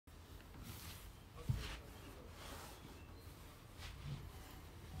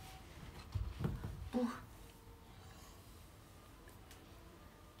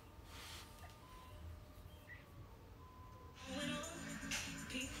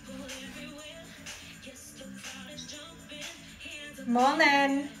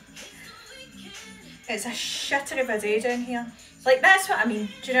Morning. It's a shitter of a day down here. Like, that's what I mean.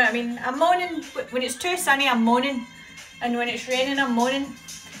 Do you know what I mean? I'm moaning. When it's too sunny, I'm moaning. And when it's raining, I'm moaning.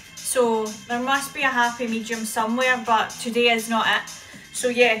 So there must be a happy medium somewhere, but today is not it. So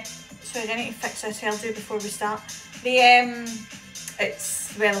yeah. Sorry, I need to fix this hairdo before we start.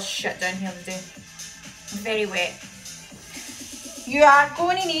 It's, well, shit down here today. Very wet. You are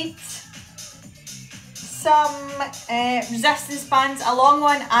going to need some resistance bands, a long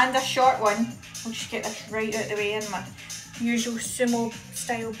one and a short one. I'll just get this right out of the way in my usual sumo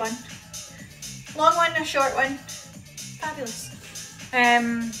style bun. Long one and a short one. Fabulous.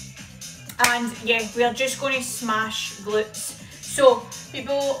 And yeah, we're just going to smash glutes. So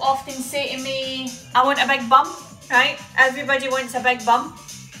people often say to me, I want a big bum, right? Everybody wants a big bum.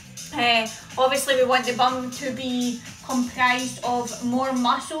 Obviously we want the bum to be comprised of more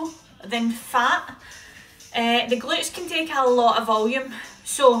muscle than fat. The glutes can take a lot of volume,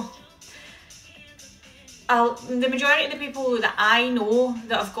 so the majority of the people that I know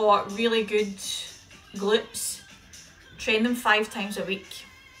that have got really good glutes train them 5 times a week.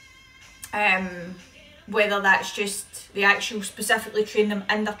 Whether that's just they actually specifically train them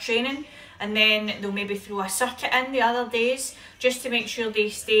in their training, and then they'll maybe throw a circuit in the other days just to make sure they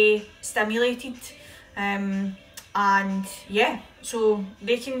stay stimulated. And yeah, so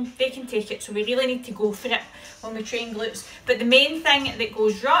they can take it. So we really need to go for it when we train glutes. But the main thing that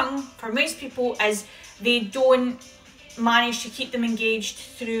goes wrong for most people is they don't manage to keep them engaged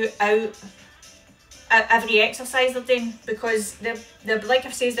throughout every exercise they're doing, because they're like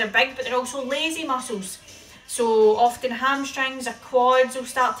I've said, they're big, but they're also lazy muscles. So often hamstrings or quads will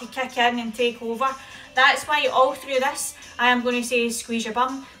start to kick in and take over. That's why all through this I am going to say squeeze your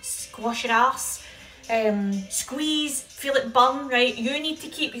bum, squash your arse, squeeze, feel it burn, right? You need to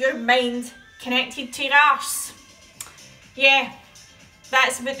keep your mind connected to your arse. Yeah,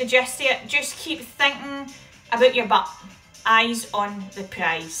 that's about the gist of it. Just keep thinking about your butt. Eyes on the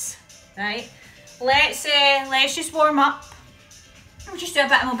prize, right? Let's just warm up. We'll just do a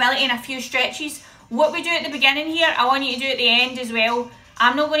bit of mobility and a few stretches. What we do at the beginning here, I want you to do at the end as well.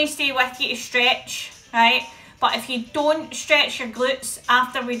 I'm not going to stay with you to stretch, right? But if you don't stretch your glutes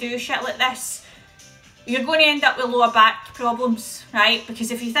after we do shit like this, you're going to end up with lower back problems, right?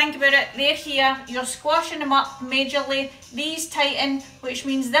 Because if you think about it, they're here, you're squashing them up majorly, these tighten, which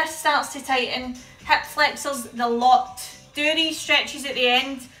means this starts to tighten, hip flexors, the lot. Do these stretches at the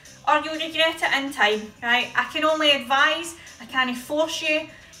end, or you'll regret it in time, right? I can only advise, I can't force you,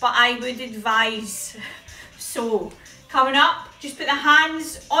 but I would advise. So, coming up, just put the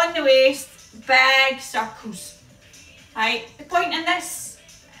hands on the waist, big circles, right? The point in this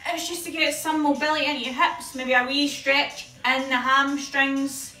is just to get some mobility into your hips, maybe a wee stretch in the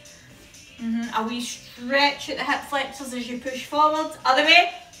hamstrings, a wee stretch at the hip flexors as you push forward. Other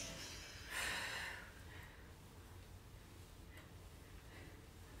way.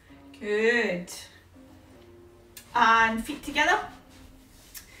 Good. And feet together.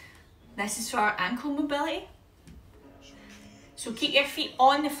 This is for ankle mobility. So keep your feet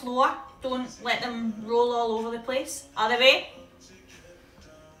on the floor, don't let them roll all over the place. Other way.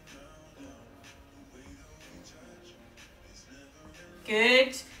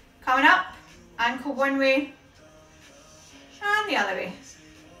 Good. Coming up, ankle one way and the other way.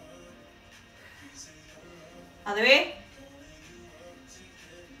 Other way.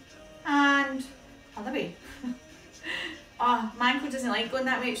 And other way. Oh, my ankle doesn't like going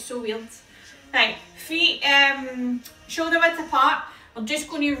that way, it's so weird. Right, feet shoulder width apart. We're just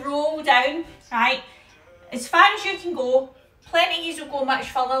going to roll down, right, as far as you can go. Plenty of you will go much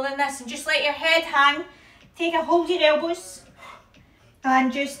further than this, and just let your head hang. Take a hold of your elbows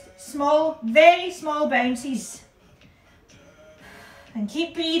and just small, very small bounces. And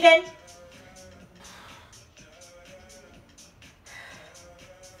keep breathing.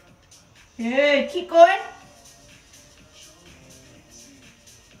 Good, keep going.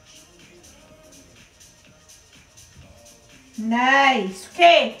 Nice.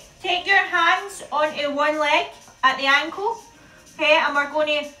 Okay, take your hands onto one leg at the ankle. Okay, and we're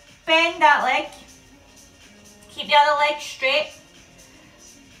going to bend that leg. Keep the other leg straight.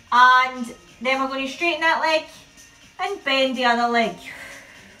 And then we're going to straighten that leg and bend the other leg.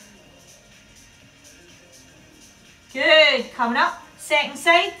 Good. Coming up, second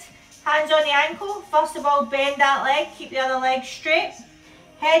side. Hands on the ankle. First of all, bend that leg. Keep the other leg straight.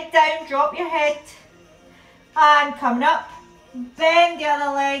 Head down, drop your head. And coming up, bend the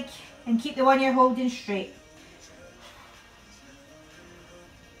other leg and keep the one you're holding straight.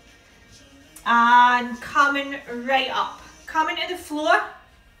 And coming right up. Coming to the floor.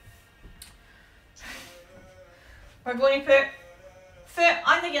 We're going to put foot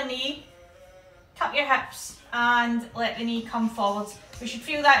under your knee, cup your hips and let the knee come forwards. We should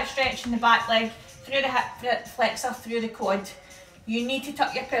feel that stretch in the back leg, through the hip flexor, through the quad. You need to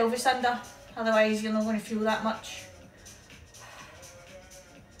tuck your pelvis under, otherwise you're not going to feel that much.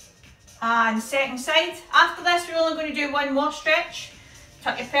 And second side. After this we're only going to do one more stretch.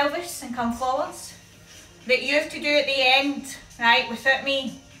 Tuck your pelvis and come forwards. That you have to do at the end, right, without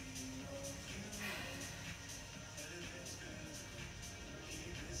me.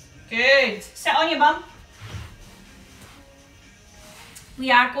 Good. Sit on your bum.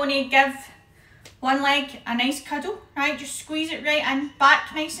 We are going to give one leg a nice cuddle, right? Just squeeze it right in,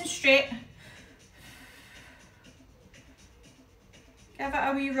 back nice and straight. Give it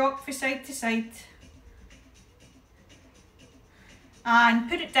a wee rock from side to side. And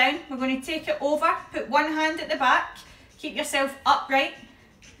put it down. We're going to take it over, put one hand at the back, keep yourself upright,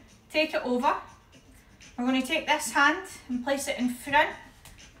 take it over. We're going to take this hand and place it in front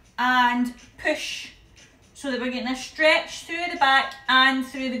and push so that we're getting a stretch through the back and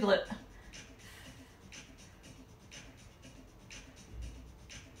through the glute.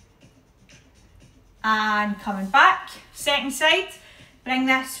 And coming back, second side, bring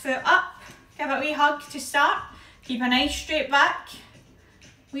this foot up, give it a wee hug to start, keep a nice straight back,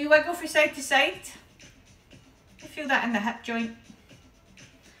 wee wiggle from side to side, you feel that in the hip joint.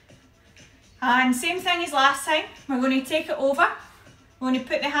 And same thing as last time, we're going to take it over, we're going to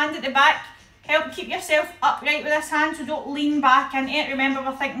put the hand at the back, help keep yourself upright with this hand so don't lean back into it. Remember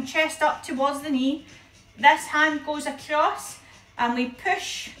we're thinking chest up towards the knee, this hand goes across and we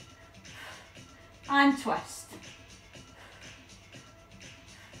push and twist.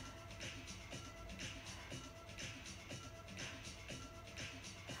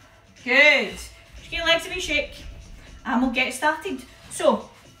 Good. Just get your legs a wee shake and we'll get started. So,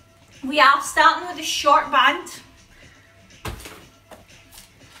 we are starting with the short band.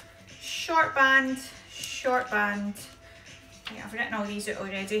 Short band, short band. Yeah, I've written all these out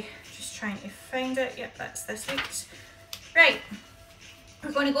already. Just trying to find it. Yep, that's this week's. Right.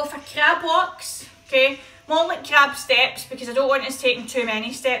 We're going to go for crab walks. Okay, more like crab steps because I don't want us taking too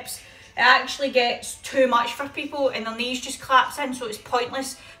many steps. It actually gets too much for people and their knees just collapse in, so it's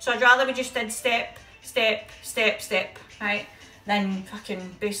pointless. So I'd rather we just did step, step, step, step, right? Than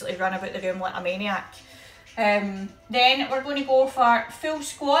fucking basically run about the room like a maniac. Then we're going to go for full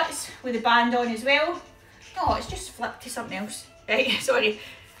squats with the band on as well. No, it's just flipped to something else. Right, sorry.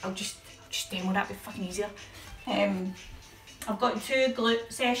 I'll just demo that, it'll be fucking easier. I've got 2 glute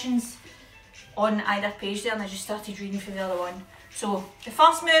sessions on either page there and I just started reading for the other one. So the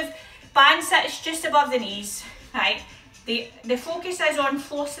first move, band sits just above the knees, right? The focus is on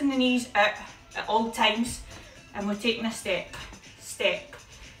flossing the knees out at all times and we're taking a step, step,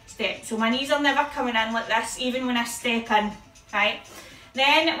 step. So my knees are never coming in like this even when I step in, right?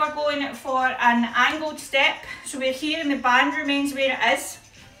 Then we're going for an angled step. So we're here and the band remains where it is.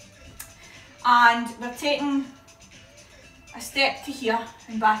 And we're taking a step to here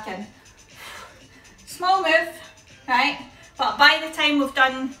and back in. Small move, right? But by the time we've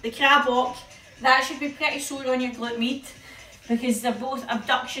done the crab walk, that should be pretty sore on your glute med because they're both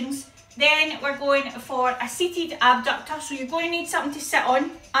abductions. Then we're going for a seated abductor. So you're going to need something to sit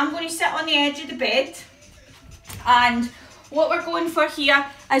on. I'm going to sit on the edge of the bed. And what we're going for here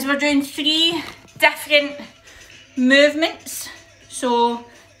is we're doing 3 different movements. So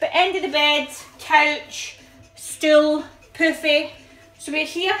the end of the bed, couch, stool, poofy. So we're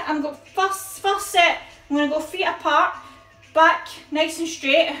here, I'm going first set, I'm going to go feet apart, back nice and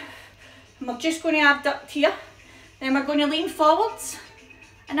straight, and we're just going to abduct here. Then we're going to lean forwards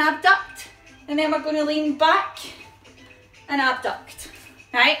and abduct, and then we're going to lean back and abduct,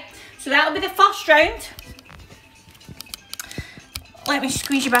 right? So that'll be the first round. Let me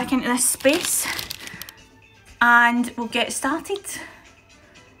squeeze you back into this space and we'll get started.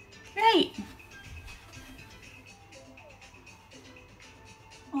 Right.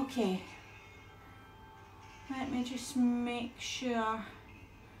 Okay, let me just make sure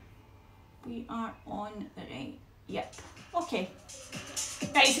we are on the right, yep, okay.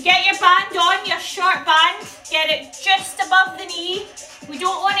 Right, so get your band on, your short band, get it just above the knee. We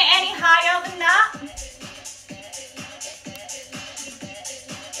don't want it any higher than that.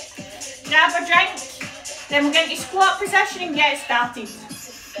 Grab a drink, then we'll get into squat position and get started.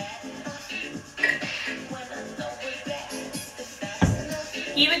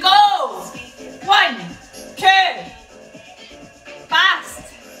 Here we go. 1, 2.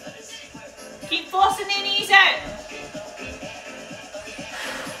 Fast. Keep forcing the knees out.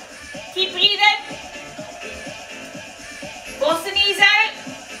 Keep breathing. Force the knees out.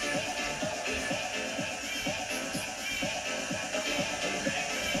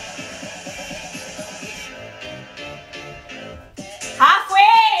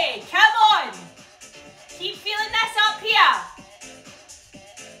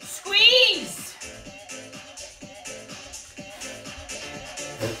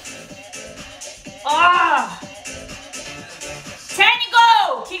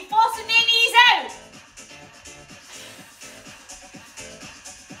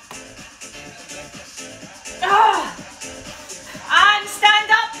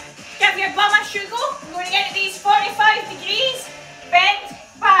 45 degrees, bend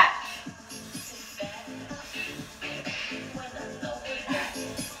back.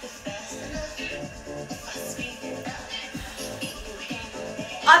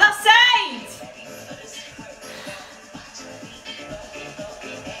 Other side.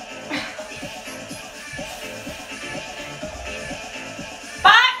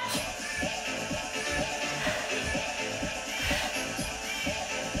 Back.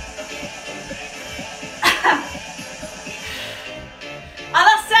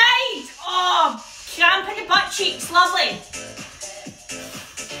 Other side. Oh, cramp in the butt cheeks, lovely.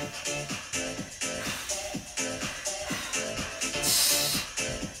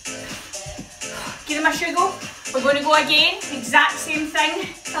 Give them a go. We're going to go again, exact same thing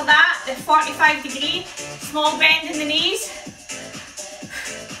for that, the 45 degree, small bend in the knees.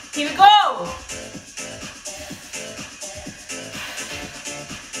 Here we go.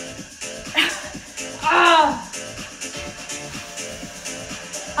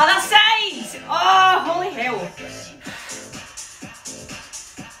 Other side. Oh, holy hell.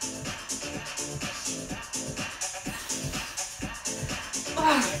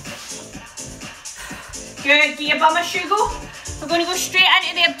 Good, get your bum a go. We're going to go straight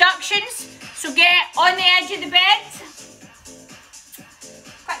into the abductions. So get on the edge of the bed.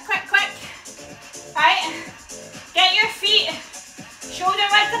 Quick, quick, quick. Right, get your feet shoulder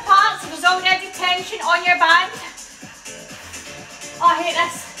width apart so there's already tension on your band. Oh, I hate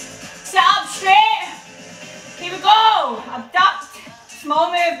this. Sit up straight. Here we go. Abduct,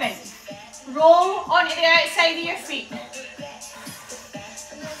 small movement. Roll onto the outside of your feet.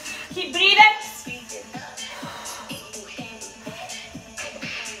 Keep breathing.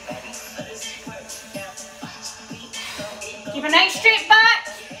 Keep a nice straight back.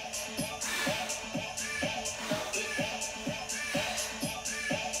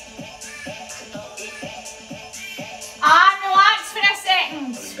 And relax for a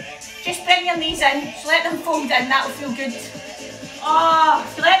second. Just bring your knees in. Just let them fold in. That will feel good. Oh,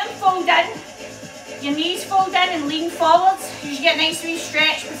 if you let them fold in, your knees fold in and lean forwards. You should get a nice wee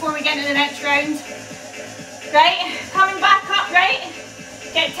stretch before we get into the next round. Right, coming back up, right?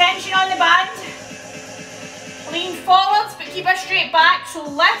 Get tension on the band. Lean forwards, but keep a straight back. So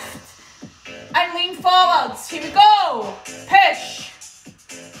lift and lean forwards. Here we go. Push.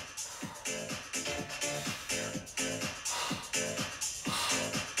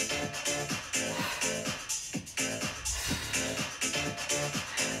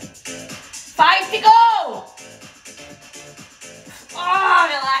 Five to go. Oh,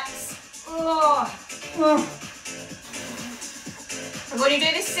 relax. Oh. We're going to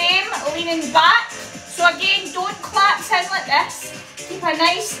do the same, leaning back. So again, don't collapse in like this. Keep a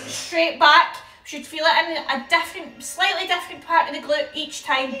nice straight back. You should feel it in a different, slightly different part of the glute each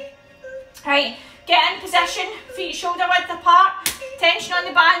time. Right, get in position, feet shoulder width apart. Tension on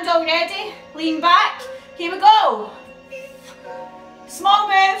the band already. Lean back. Here we go. Small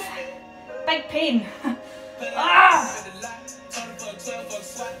move, big pain. Ah.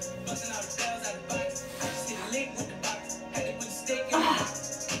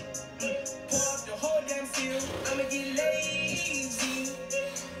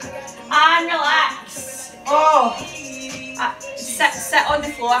 And relax. Oh, sit on the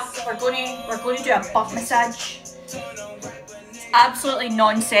floor. We're going to do a butt massage. Absolutely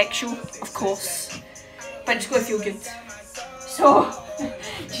non-sexual, of course, but it's going to feel good. So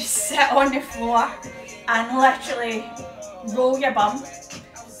just sit on the floor and literally roll your bum.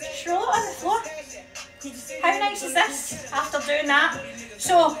 Just roll it on the floor. How nice is this after doing that?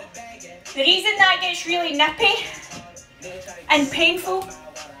 So the reason that gets really nippy and painful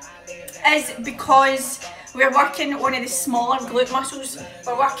is because we're working one of the smaller glute muscles.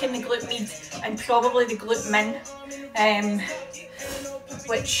 We're working the glute med and probably the glute min,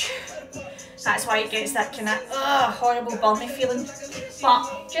 which that's why it gets that kind of horrible burny feeling.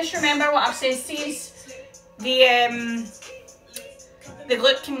 But just remember what I've said to you, the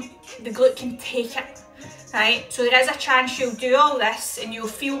glute can take it. Right, so there is a chance you'll do all this and you'll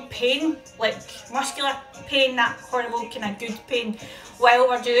feel pain, like muscular pain, that horrible kind of good pain while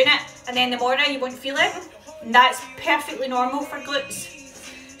we're doing it, and then the morning you won't feel it, and that's perfectly normal for glutes.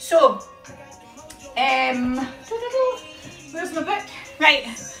 So, where's my book? Right,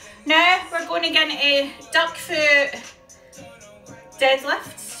 now we're going to get into duck foot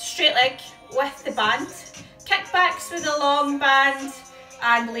deadlifts, straight leg with the band, kickbacks with a long band,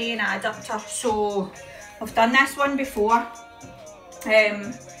 and laying adductor. So I've done this one before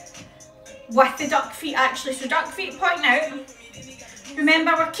with the duck feet actually. So duck feet point out.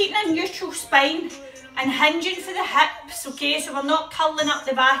 Remember, we're keeping a neutral spine and hinging for the hips, okay? So we're not curling up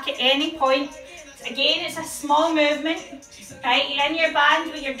the back at any point Again, it's a small movement, right? You're in your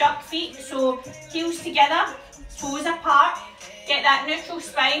band with your duck feet, so heels together, toes apart, get that neutral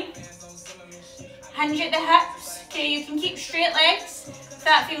spine, hinge at the hips, okay? You can keep straight legs if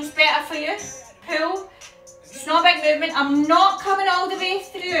that feels better for you. Pull, it's not a big movement. I'm not coming all the way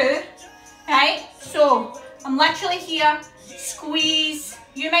through, right? So I'm literally here, squeeze.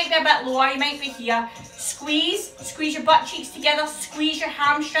 You might be a bit lower, you might be here. Squeeze your butt cheeks together, squeeze your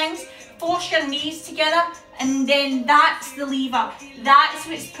hamstrings, force your knees together, and then that's the lever. That's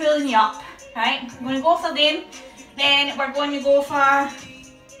what's pulling you up, right? I'm going to go for them. Then we're going to go for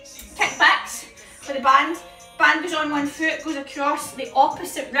kickbacks with the band. Band goes on one foot, goes across the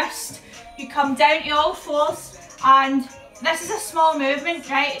opposite wrist. You come down to all fours, and this is a small movement,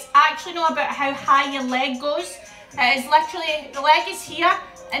 right? It's actually not about how high your leg goes. It is literally, the leg is here,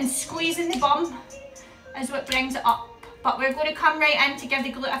 and squeezing the bum is what brings it up. But we're going to come right in to give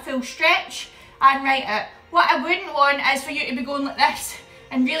the glute a full stretch and right out. What I wouldn't want is for you to be going like this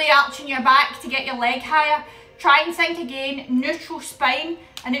and really arching your back to get your leg higher. Try and think again, neutral spine,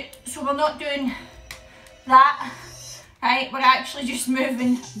 and so we're not doing that, right? We're actually just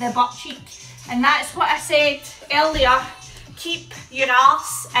moving the butt cheek. And that's what I said earlier, keep your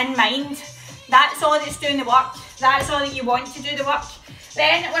arse in mind. That's all that's doing the work. That's all that you want to do the work.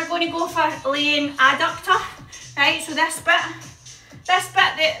 Then we're going to go for laying adductor, right? So this bit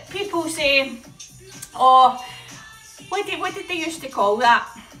that people say, oh, what did they used to call that?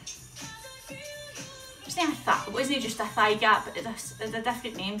 It wasn't just a thigh gap, but there's a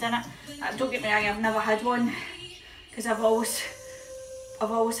different name in it. Don't get me wrong, I've never had one because I've always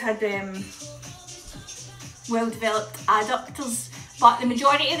had well developed adductors, but the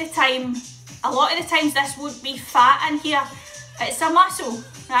majority of the time, a lot of the times this won't be fat in here. It's a muscle,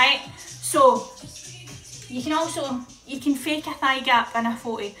 right? So you can fake a thigh gap in a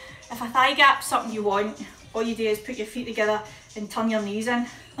 40. If a thigh gap's something you want, all you do is put your feet together and turn your knees in.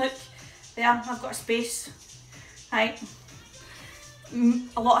 Look, there, I've got a space, right?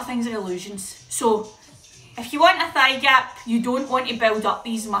 A lot of things are illusions. So if you want a thigh gap, you don't want to build up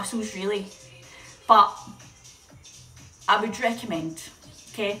these muscles really, but I would recommend,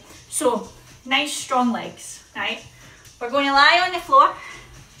 okay? So nice strong legs, right? We're going to lie on the floor,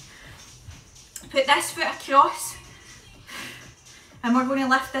 put this foot across, and we're going to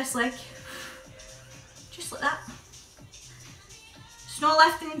lift this leg, just like that. It's not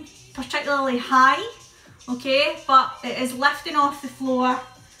lifting particularly high, okay, but it is lifting off the floor,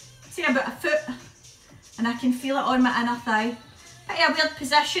 say about a foot, and I can feel it on my inner thigh. Pretty a weird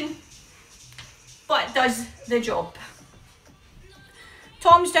position, but it does the job.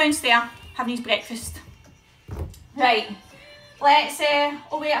 Tom's downstairs having his breakfast. Right, let's,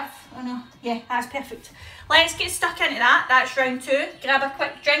 oh no, yeah, that's perfect. Let's get stuck into that. That's round 2. Grab a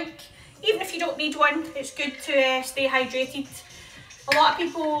quick drink. Even if you don't need one, it's good to stay hydrated. A lot of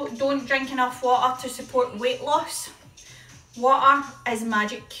people don't drink enough water to support weight loss. Water is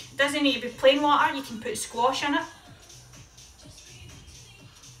magic. It doesn't need to be plain water, you can put squash in it.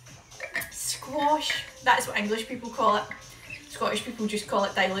 Squash, that's what English people call it. Scottish people just call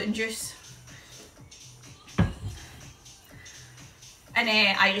it diluting juice. And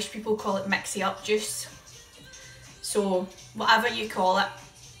Irish people call it mixy up juice. So whatever you call it,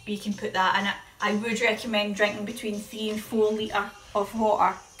 you can put that in it. I would recommend drinking between 3 and 4 litres of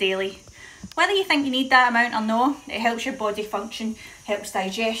water daily. Whether you think you need that amount or no, it helps your body function, helps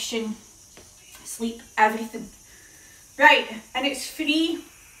digestion, sleep, everything. Right, and it's free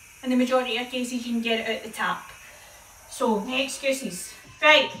in the majority of cases. You can get it out the tap. So, no excuses.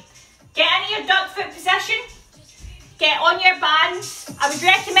 Right, get into your duck foot position. Get on your band. I would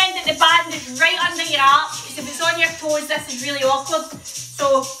recommend that the band is right under your arch, because if it's on your toes, this is really awkward.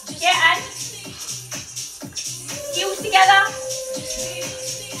 So get in, heels together,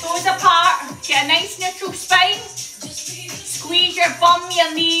 toes apart, get a nice neutral spine, squeeze your bum,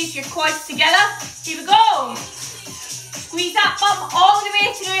 your knees, your quads together. Here we go. Squeeze that bum all the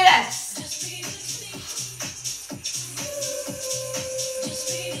way through this.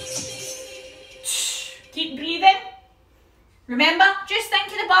 Keep breathing. Remember, just think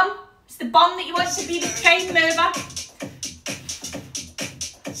of the bum. It's the bum that you want to be the prime mover.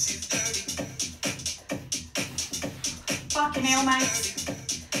 Fucking hell, man.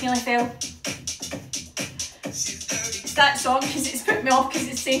 Nearly fell. It's that song because it's put me off because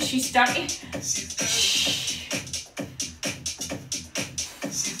it says she's dirty.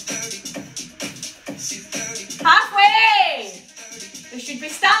 Halfway! We should be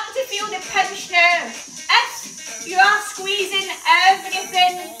starting to feel the pinch now. If you are squeezing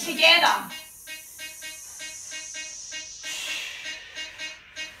everything together.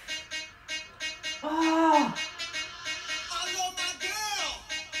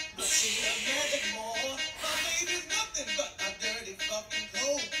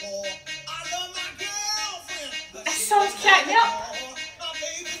 song's cracked me up.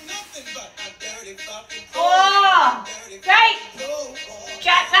 Oh, right.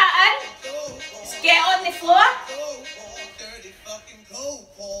 Jack that in. Let's get on the floor.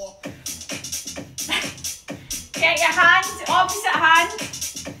 Get your hand,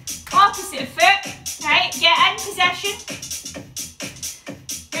 opposite foot. Right, get in position.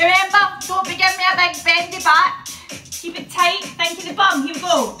 Remember, don't be giving me a big bendy back. Keep it tight, think of the bum. Here we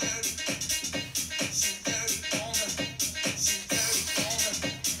go.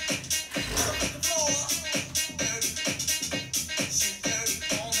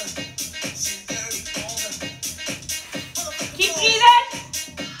 Keep breathing.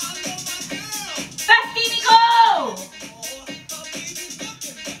 50 to go.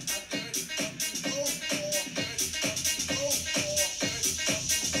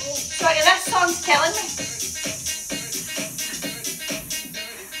 Sorry, this song's killing me.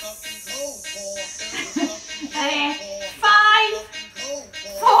 5,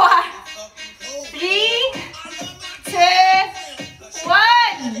 4, 3, 2,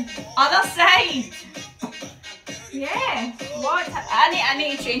 1. Other side. Yeah. What? I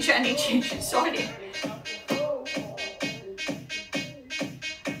need to change it. Sorry.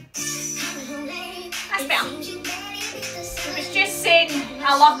 That's better. I was just saying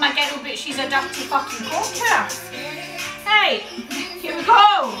I love my girl, but she's a dirty fucking coker. Hey, here we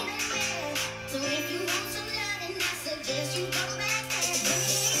go.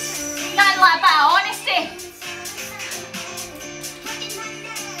 Nothing like a bit of honesty.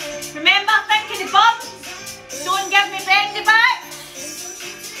 Remember, think of the bum. Don't give me bendy back.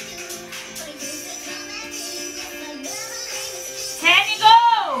 Ten to go.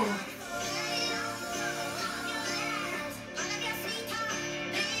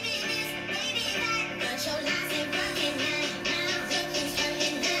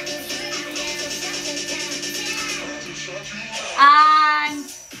 And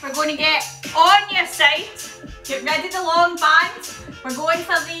we're going to get on your side. Get rid of the long band. We're going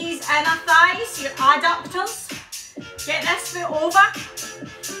for these inner thighs, your adductors. Get this foot over.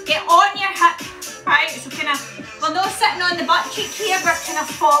 Get on your hip. Right, so kind of, we're not sitting on the butt cheek here, we're kind of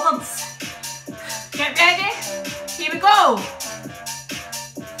forwards. Get ready. Here we go.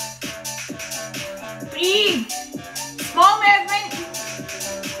 Breathe. Small movement.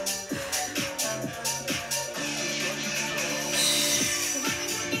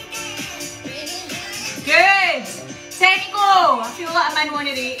 Good. 10 to go. I feel like I'm in one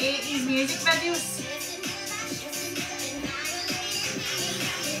of the 80s music videos.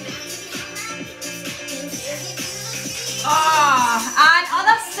 Oh, and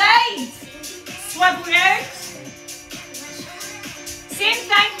other side. Swivel round. Same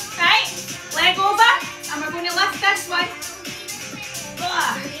thing, right? Leg over, and we're going to lift this one.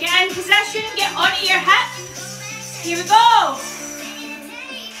 Get in position, get onto your hip. Here we go.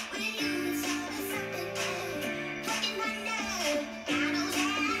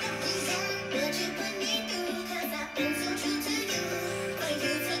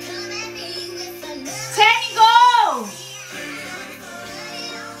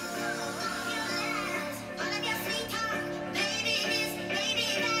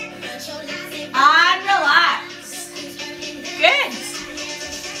 And relax. Good.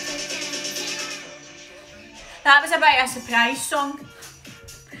 That was a bit of a surprise song.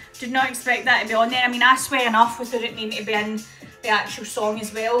 Did not expect that to be on there. I mean, I swear enough without it needing to be in the actual song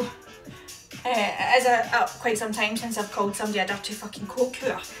as well. It is quite some time since I've called somebody a dirty fucking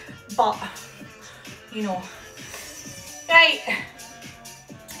coker. But, you know. Right.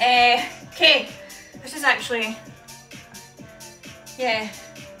 Okay. This is actually... Yeah.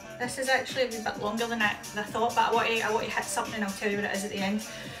 This is actually a wee bit longer than I thought, but I want to hit something and I'll tell you what it is at the end.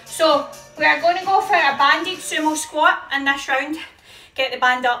 So we are going to go for a banded sumo squat in this round. Get the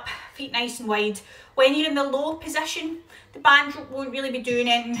band up, feet nice and wide. When you're in the low position, the band won't really be doing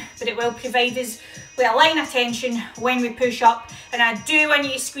anything, but it will provide us with a line of tension when we push up. And I do want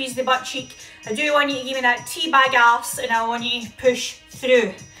you to squeeze the butt cheek. I do want you to give me that teabag arse, and I want you to push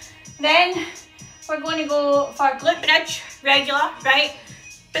through. Then we're going to go for glute bridge, regular, right?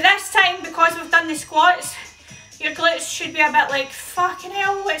 But this time, because we've done the squats, your glutes should be a bit like, fucking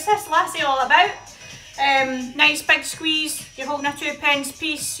hell, what's this lassie all about? Nice big squeeze, you're holding a 2-pence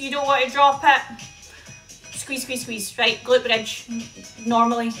piece, you don't want to drop it. Squeeze, squeeze, squeeze. Right, glute bridge,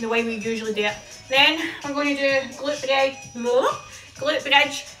 normally, the way we usually do it. Then we're going to do glute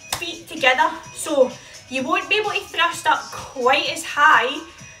bridge, feet together. So you won't be able to thrust up quite as high,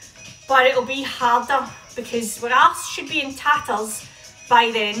 but it'll be harder because our arse should be in tatters by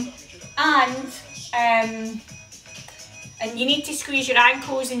then, and you need to squeeze your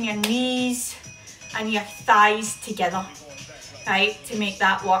ankles and your knees and your thighs together, right, to make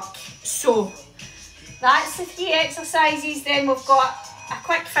that work. So that's the 3 exercises. Then we've got a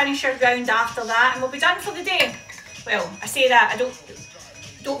quick finisher round after that and we'll be done for the day. Well, I say that, I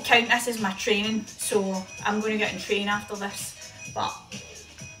don't count this as my training, so I'm going to get and train after this, but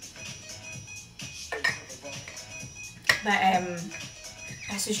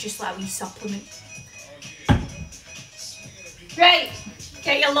this is just like a wee supplement. Right,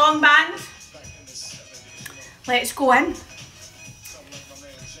 get your long band, let's go in.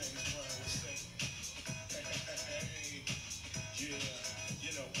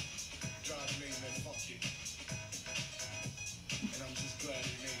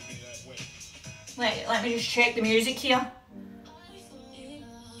 Let me just check the music here,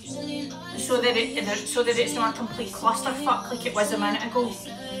 so that it's not a complete clusterfuck like it was a minute ago.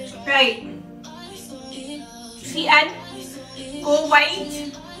 Right, feet in, go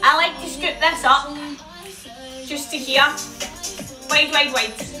wide. I like to scoop this up just to here. Wide, wide,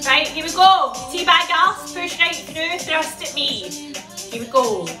 wide. Right, here we go. Teabag arse, push right through, thrust at me. Here we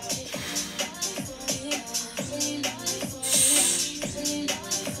go.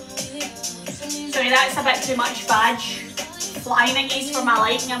 Sorry, that's a bit too much badge flying against for my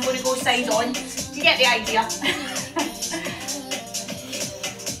liking. I'm going to go side on. You get the idea.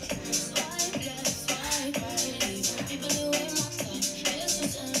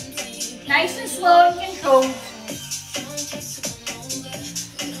 Nice and slow and controlled.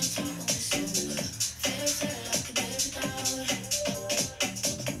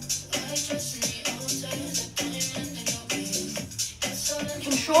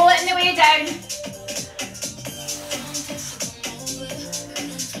 Control it in the way down.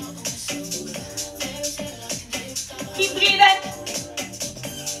 Keep breathing.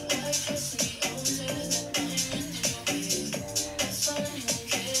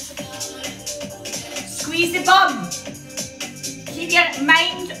 Squeeze the bum. Keep your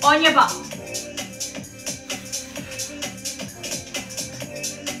mind on your butt.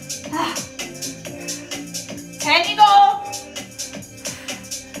 10 to go.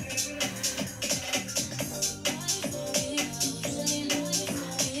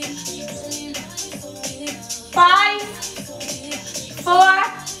 5, 4,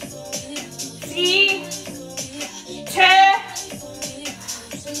 3, 2,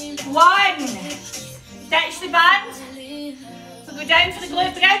 1. Ditch the band. We'll go down for the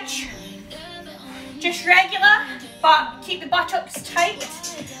glute bridge. Just regular, but keep the buttocks tight.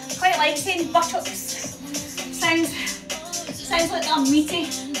 Quite like saying buttocks. Sounds like they're meaty.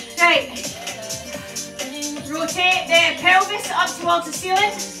 Right. Rotate the pelvis up towards the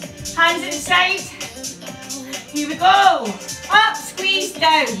ceiling. Hands at the side. Here we go. Up, squeeze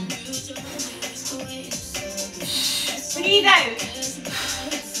down. Breathe out.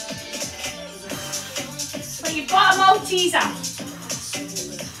 Well, you've got a Malteser.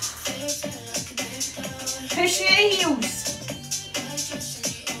 Push through the heels.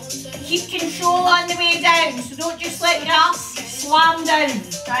 Keep control on the way down, so don't just let your ass slam down,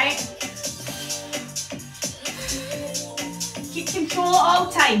 right? Keep control at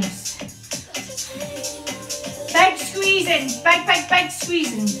all times. Big squeezing, big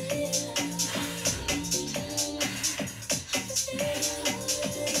squeezing.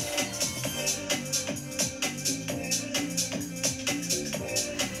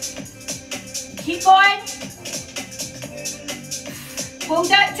 Keep going. Hold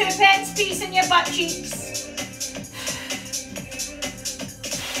that 2p piece in your butt cheeks.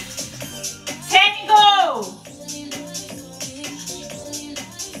 10 to go.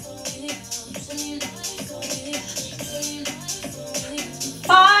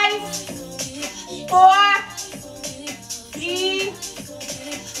 5, 4, 3,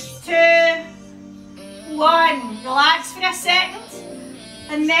 2, 1. Relax for a second.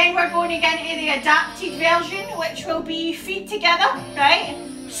 And then we're going to get into the adapted version, which will be feet together, right?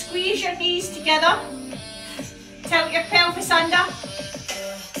 Squeeze your knees together. Tilt your pelvis under.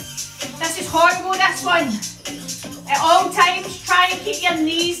 This is horrible, this one. At all times, try and keep your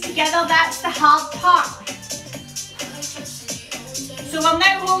knees together. That's the hard part. So we're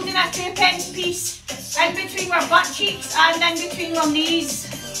now holding a 2p piece in between our butt cheeks and in between our knees.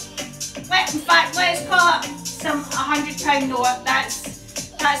 In fact, let's call it some £100 note.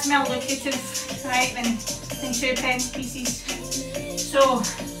 That's more lucrative, right, than 2p pieces. So,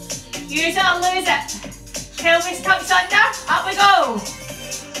 use it or lose it. Pelvis tucks under, up we go.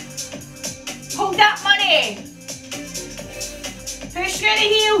 Hold that money. Push through the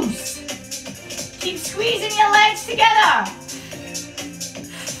heels. Keep squeezing your legs together.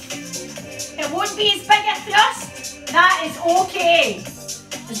 It won't be as big a thrust. That is okay.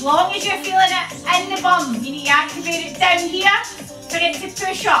 As long as you're feeling it in the bum, you need to activate it down here for it to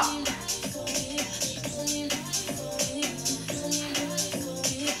push up.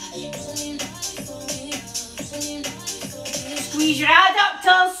 Squeeze your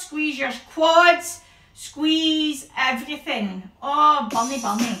adductors, squeeze your quads, squeeze everything. Oh, bummy,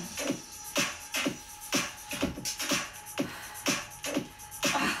 bummy.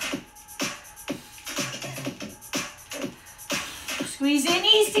 Squeeze your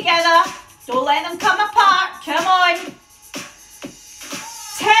knees together. Don't let them come apart. Come on.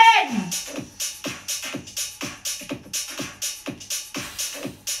 10.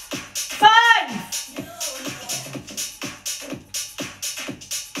 5.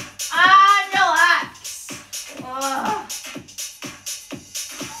 And relax. Oh.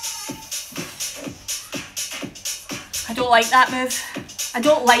 I don't like that move. I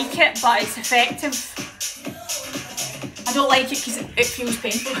don't like it, but it's effective. I don't like it because it feels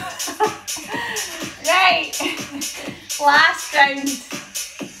painful. Right, last round.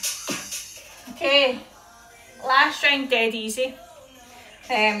 Okay, last round, dead easy.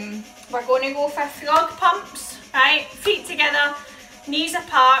 We're going to go for frog pumps, right? Feet together, knees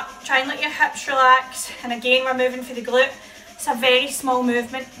apart, try and let your hips relax. And again, we're moving for the glute. It's a very small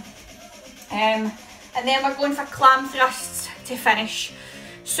movement. And then we're going for clam thrusts to finish.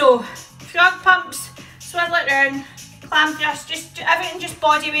 So, frog pumps, swivel it round. Clam thrust, everything just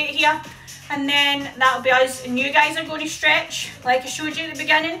body weight here, and then that'll be us. And you guys are going to stretch like I showed you at the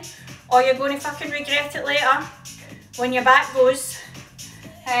beginning, or you're going to fucking regret it later when your back goes.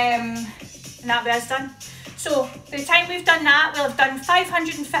 And that'll be us done. So by the time we've done that, we'll have done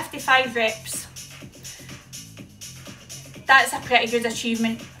 555 reps. That's a pretty good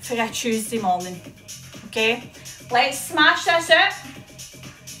achievement for a Tuesday morning. Okay, let's smash this out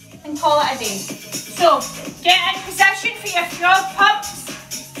and call it a day. So, get in position for your frog pumps,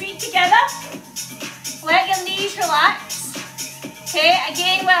 feet together, let your knees relax. Okay,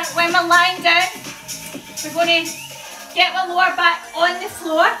 again, when we're lying down, we're going to get the lower back on the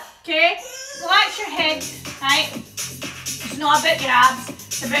floor. Okay, relax your head, right? It's not about your abs,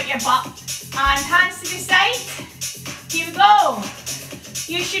 it's about your butt. And hands to the side. Here we go.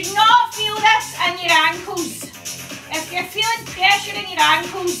 You should not feel this in your ankles. If you're feeling pressure in your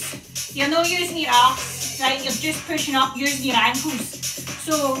ankles, you're not using your arse, right? You're just pushing up using your ankles.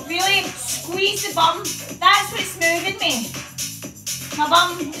 So really squeeze the bum. That's what's moving me. My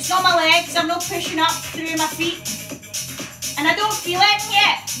bum, it's not my legs. I'm not pushing up through my feet. And I don't feel it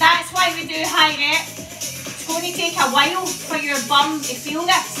yet. That's why we do high rep. It's going to take a while for your bum to feel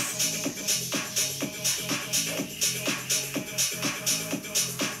this.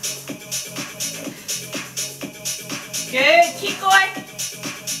 Good, keep going.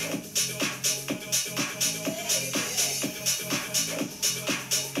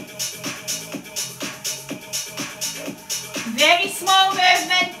 Very small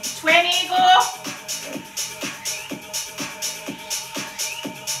movement, 20 go.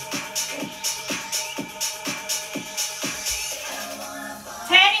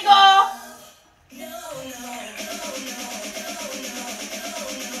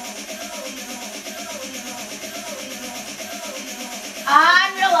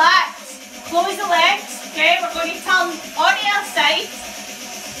 And relax. Close the legs. Okay, we're going to turn on the other side.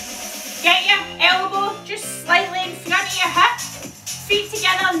 Get your elbow just slightly in front of your hip. Feet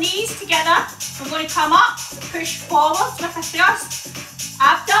together, knees together. We're going to come up, push forward with a thrust,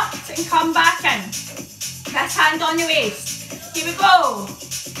 abduct and come back in. This hand on the waist. Here we go.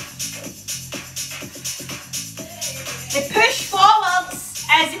 The push forwards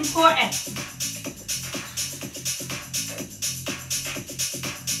is important.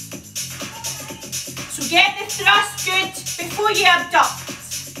 So get the thrust good before you abduct.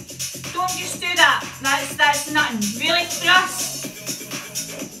 Don't just do that. That's nothing. Really thrust.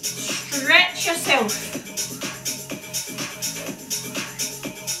 Stretch yourself.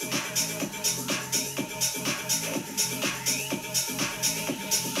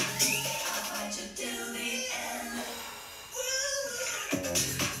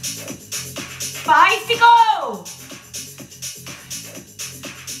 Five to go.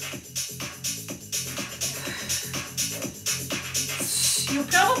 You'll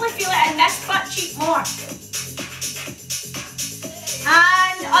probably feel it in this butt cheek more.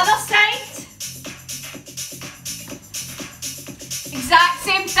 And other side. Exact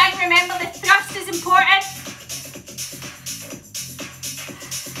same thing. Remember, the thrust is important.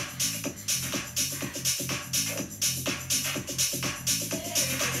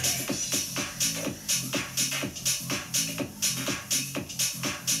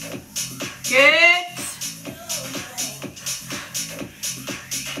 Good.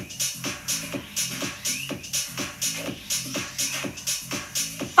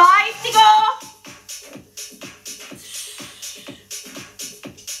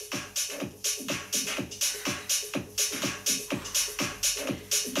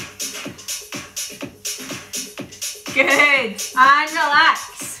 Good. And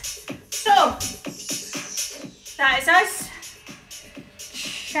relax. So, that is us.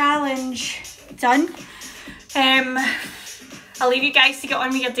 Challenge done. I'll leave you guys to get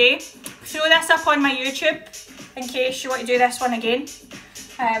on with your day. Throw this up on my YouTube in case you want to do this one again.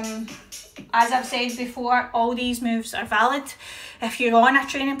 As I've said before, all these moves are valid. If you're on a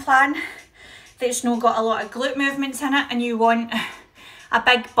training plan that's not got a lot of glute movements in it and you want a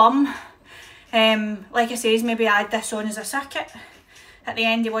big bum, like I says, maybe add this on as a circuit at the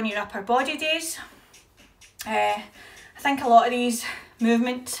end of one of your upper body days. I think a lot of these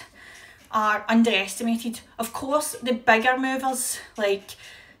movements are underestimated. Of course, the bigger movers like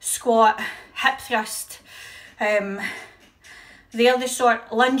squat, hip thrust, they're the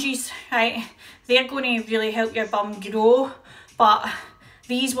sort lunges, right? They're going to really help your bum grow, but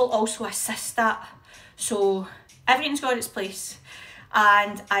these will also assist that. So everything's got its place.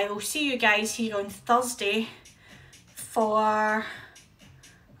 And I will see you guys here on Thursday for,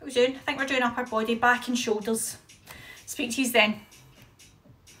 what are we doing? I think we're doing upper body, back and shoulders. Speak to you then.